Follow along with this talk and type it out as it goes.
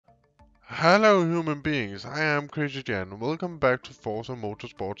Hello human beings, I am Crazy Jan. Welcome back to Forza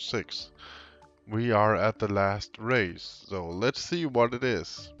Motorsport 6. We are at the last race, so let's see what it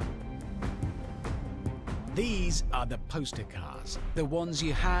is. These are the poster cars, the ones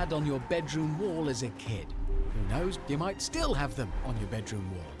you had on your bedroom wall as a kid. Who knows, you might still have them on your bedroom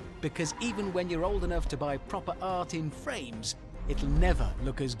wall, because even when you're old enough to buy proper art in frames, it'll never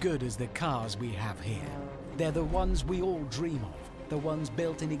look as good as the cars we have here. They're the ones we all dream of, the ones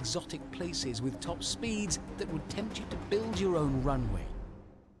built in exotic places with top speeds that would tempt you to build your own runway.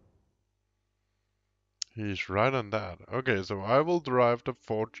 He's right on that. Okay, so I will drive the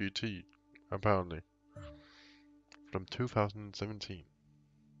Ford GT, apparently, from 2017.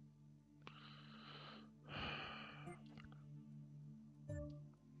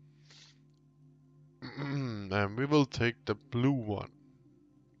 And we will take the blue one.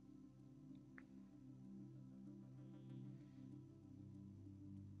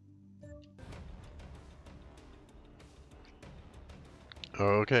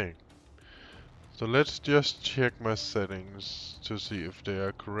 Okay, so let's just check my settings to see if they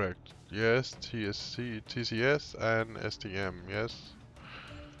are correct. Yes, TSC, TCS and STM, yes.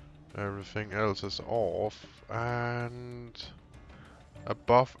 Everything else is off and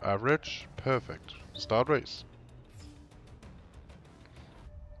above average, perfect. Start race.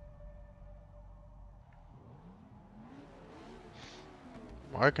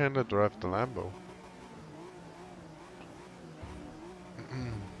 Why can't I drive the Lambo?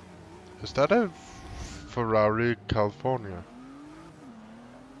 Is that a Ferrari California?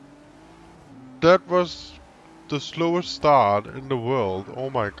 That was the slowest start in the world,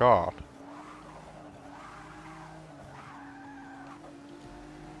 oh my god.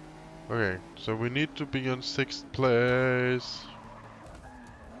 Okay, so we need to be in 6th place.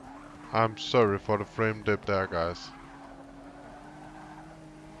 I'm sorry for the frame dip there, guys.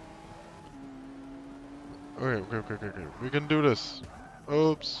 Okay. We can do this.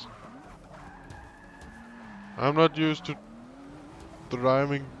 Oops. I'm not used to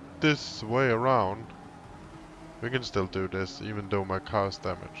driving this way around. We can still do this, even though my car is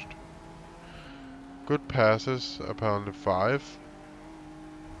damaged. Good passes, apparently 5.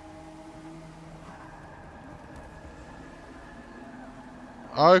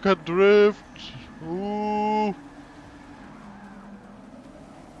 I can drift! Ooh!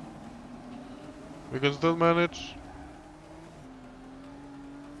 We can still manage.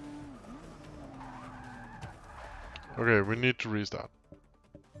 Okay, we need to restart.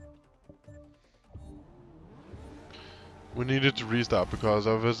 We needed to restart because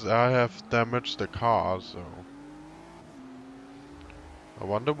I have damaged the car, so... I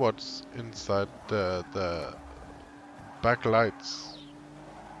wonder what's inside the backlights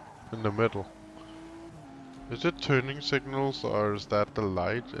in the middle. Is it turning signals or is that the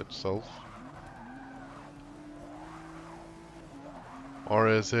light itself? Or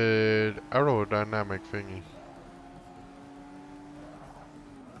is it aerodynamic thingy?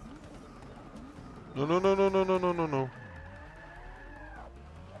 No.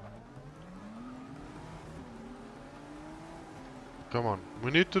 Come on, we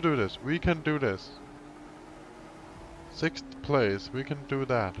need to do this. We can do this. 6th place, we can do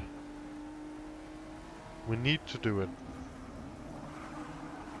that. We need to do it.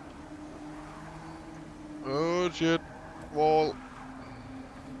 Oh shit, wall.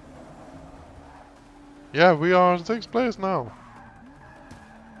 Yeah, we are in 6th place now.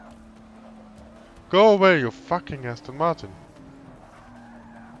 Go away, you fucking Aston Martin.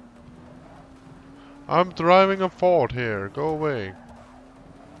 I'm driving a Ford here, go away.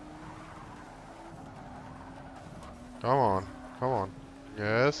 Come on.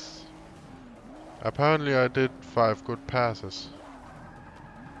 Yes. Apparently I did 5 good passes.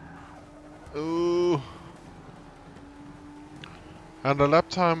 Ooh. And a lap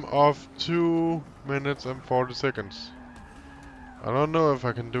time of 2 minutes and 40 seconds. I don't know if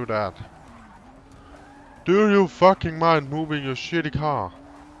I can do that. Do you fucking mind moving your shitty car?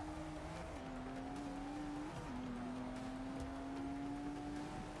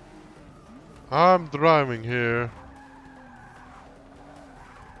 I'm driving here.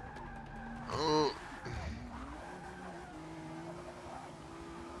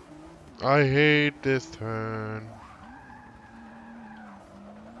 I hate this turn.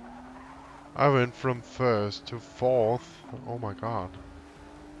 I went from 1st to 4th. Oh my god.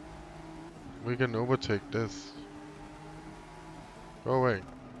 We can overtake this. Go away.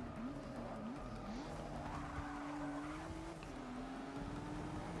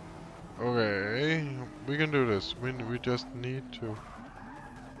 Okay, we can do this. We just need to.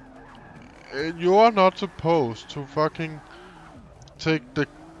 You are not supposed to fucking take the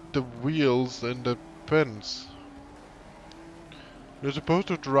the wheels in the pens. You're supposed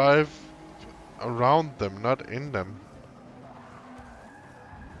to drive around them, not in them.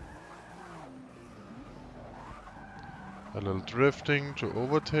 A little drifting to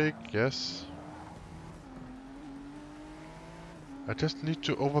overtake, yes. I just need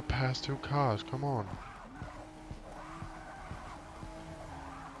to overpass 2 cars, come on.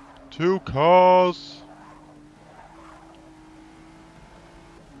 2 cars!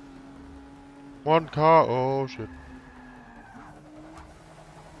 1 car, oh shit.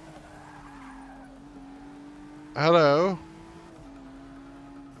 Hello?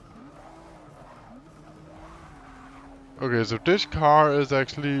 Okay, so this car is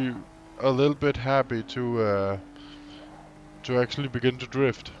actually a little bit happy to actually begin to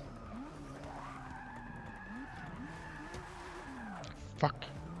drift. Fuck.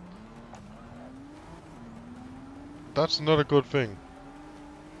 That's not a good thing.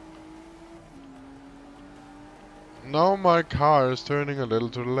 Now my car is turning a little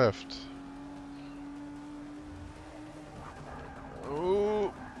to the left.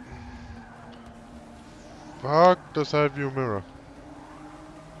 Oh. Fuck the side view mirror.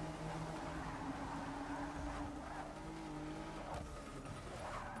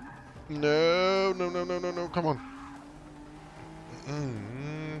 No, no, no, no, no, no, come on.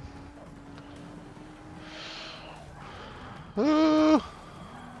 Ah.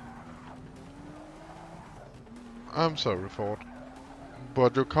 I'm sorry, Ford.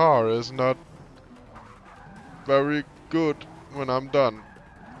 But your car is not very good when I'm done.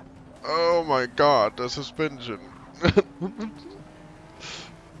 Oh my god, the suspension.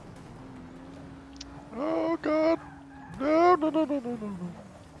 Oh god. No, no, no, no, no, no, no.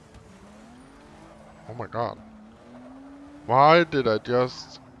 Oh my god. Why did I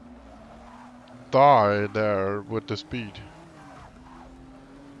just die there with the speed?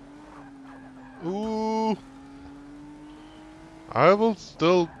 Ooh. I will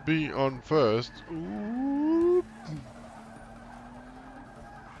still be on first. Ooh.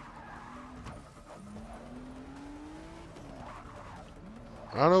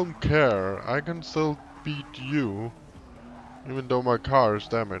 I don't care. I can still beat you, even though my car is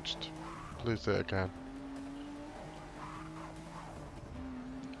damaged. Please say I can.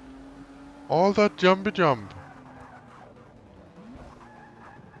 All that jumpy jump.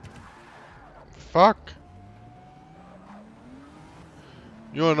 Fuck.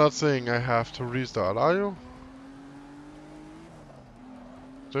 You're not saying I have to restart, are you?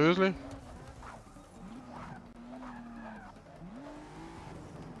 Seriously?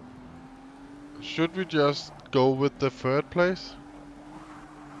 Should we just go with the 3rd place?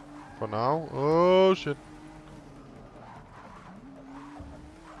 For now? Oh shit.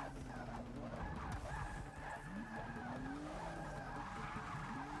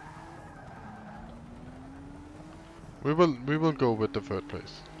 We will go with the 3rd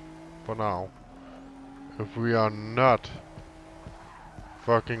place. For now. If we are not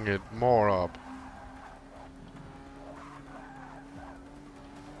fucking it more up.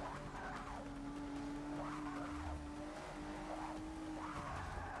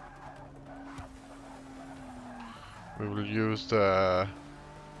 We will use the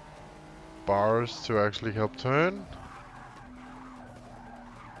bars to actually help turn.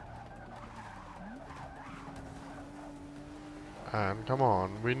 And come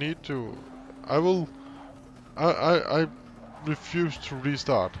on, we need to... I refuse to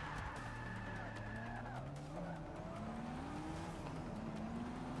restart.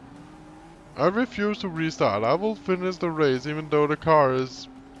 I refuse to restart. I will finish the race even though the car is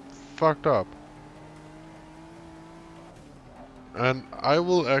fucked up. And I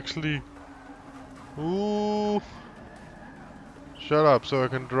will actually... Ooh. Shut up so I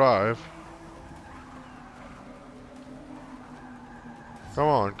can drive. Come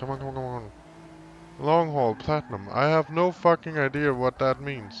on, come on, come on, come on. Long haul platinum. I have no fucking idea what that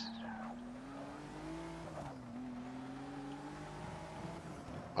means.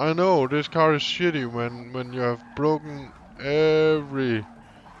 I know this car is shitty when you have broken every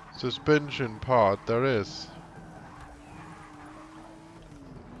suspension part there is.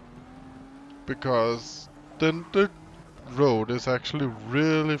 Because then the road is actually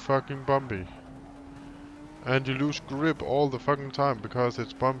really fucking bumpy. And you lose grip all the fucking time because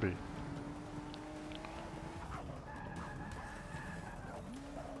it's bumpy.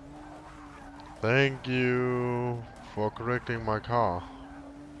 Thank you for correcting my car.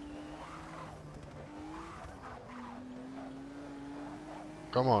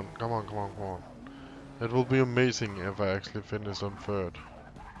 Come on, come on, come on, come on. It will be amazing if I actually finish on 3rd.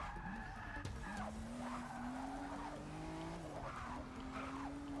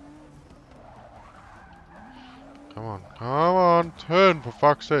 come on, turn for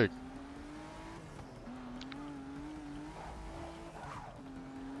fuck's sake.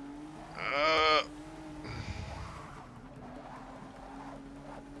 Uh,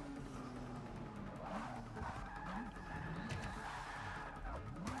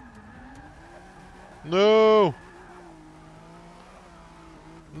 no!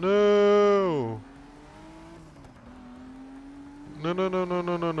 No! No, no, no, no,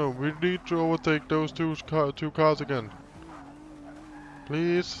 no, no, no. We need to overtake those two cars again.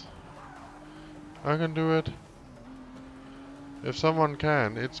 Please. I can do it. If someone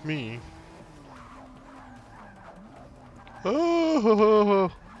can, it's me.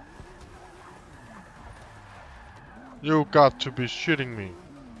 Oh! You got to be shitting me.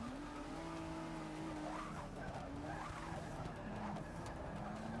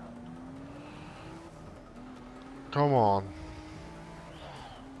 Come on.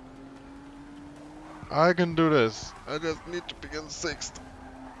 I can do this. I just need to be in 6th.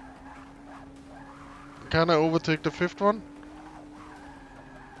 Can I overtake the 5th one?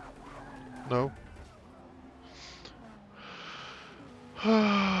 No.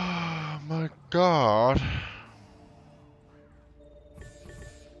 My god.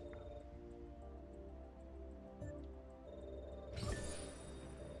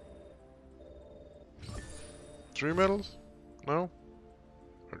 Three medals? No?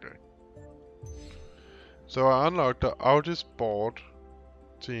 Okay. So I unlocked the Audi Sport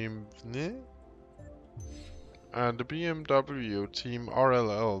Team and the BMW Team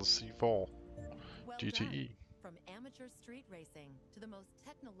RLL C4 GTE. From amateur street racing to the most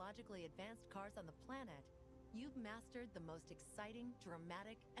technologically advanced cars on the planet, you've mastered the most exciting,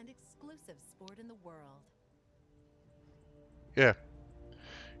 dramatic, and exclusive sport in the world. Yeah.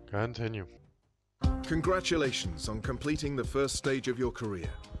 Continue. Congratulations on completing the first stage of your career.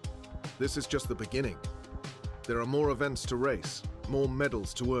 This is just the beginning. There are more events to race, more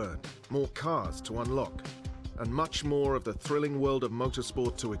medals to earn, more cars to unlock, and much more of the thrilling world of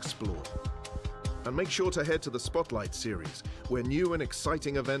motorsport to explore. And make sure to head to the Spotlight series, where new and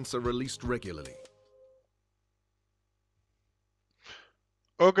exciting events are released regularly.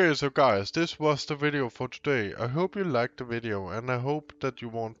 Okay, so guys, this was the video for today. I hope you liked the video, and I hope that you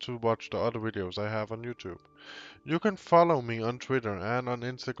want to watch the other videos I have on YouTube. You can follow me on Twitter and on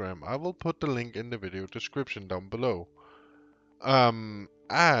Instagram. I will put the link in the video description down below. And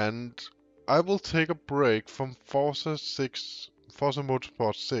I will take a break from Forza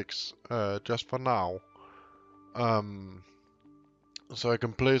Motorsport 6, just for now. So I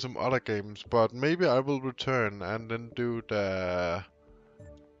can play some other games, but maybe I will return and then do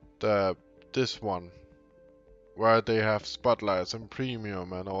this one, where they have spotlights and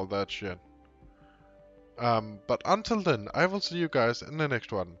premium and all that shit. But until then, I will see you guys in the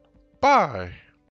next one. Bye!